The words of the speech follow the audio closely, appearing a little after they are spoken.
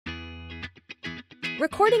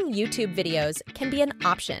Recording YouTube videos can be an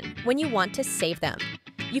option when you want to save them.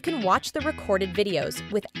 You can watch the recorded videos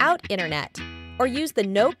without internet or use the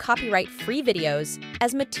no copyright free videos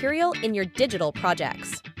as material in your digital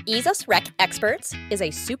projects. EaseUS RecExperts is a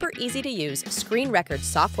super easy to use screen record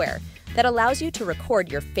software that allows you to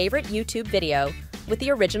record your favorite YouTube video with the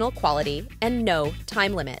original quality and no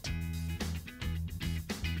time limit.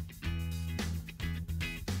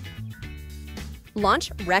 Launch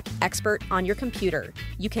RecExpert on your computer.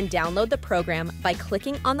 You can download the program by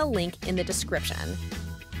clicking on the link in the description.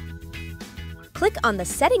 Click on the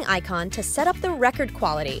setting icon to set up the record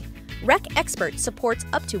quality. RecExpert supports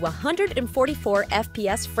up to 144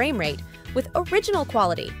 FPS frame rate with original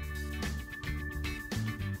quality.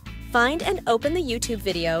 Find and open the YouTube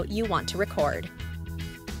video you want to record.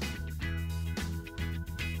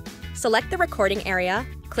 Select the recording area,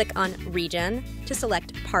 click on Region to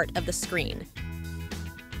select part of the screen.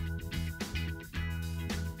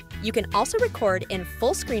 You can also record in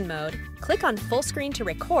full screen mode. Click on full screen to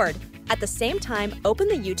record. At the same time, open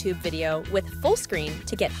the YouTube video with full screen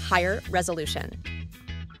to get higher resolution.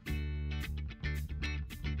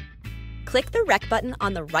 Click the Rec button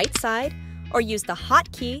on the right side or use the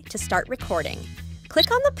hotkey to start recording.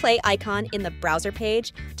 Click on the play icon in the browser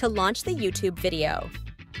page to launch the YouTube video.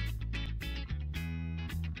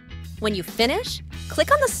 When you finish,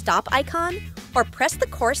 click on the stop icon or press the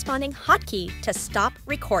corresponding hotkey to stop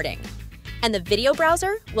recording, and the video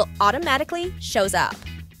browser will automatically shows up.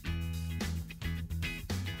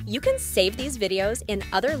 You can save these videos in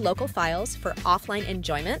other local files for offline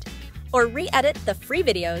enjoyment or re-edit the free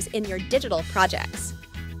videos in your digital projects.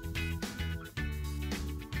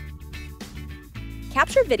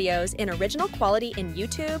 Capture videos in original quality in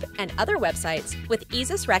YouTube and other websites with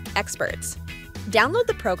EaseUS RecExperts. Download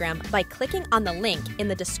the program by clicking on the link in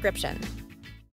the description.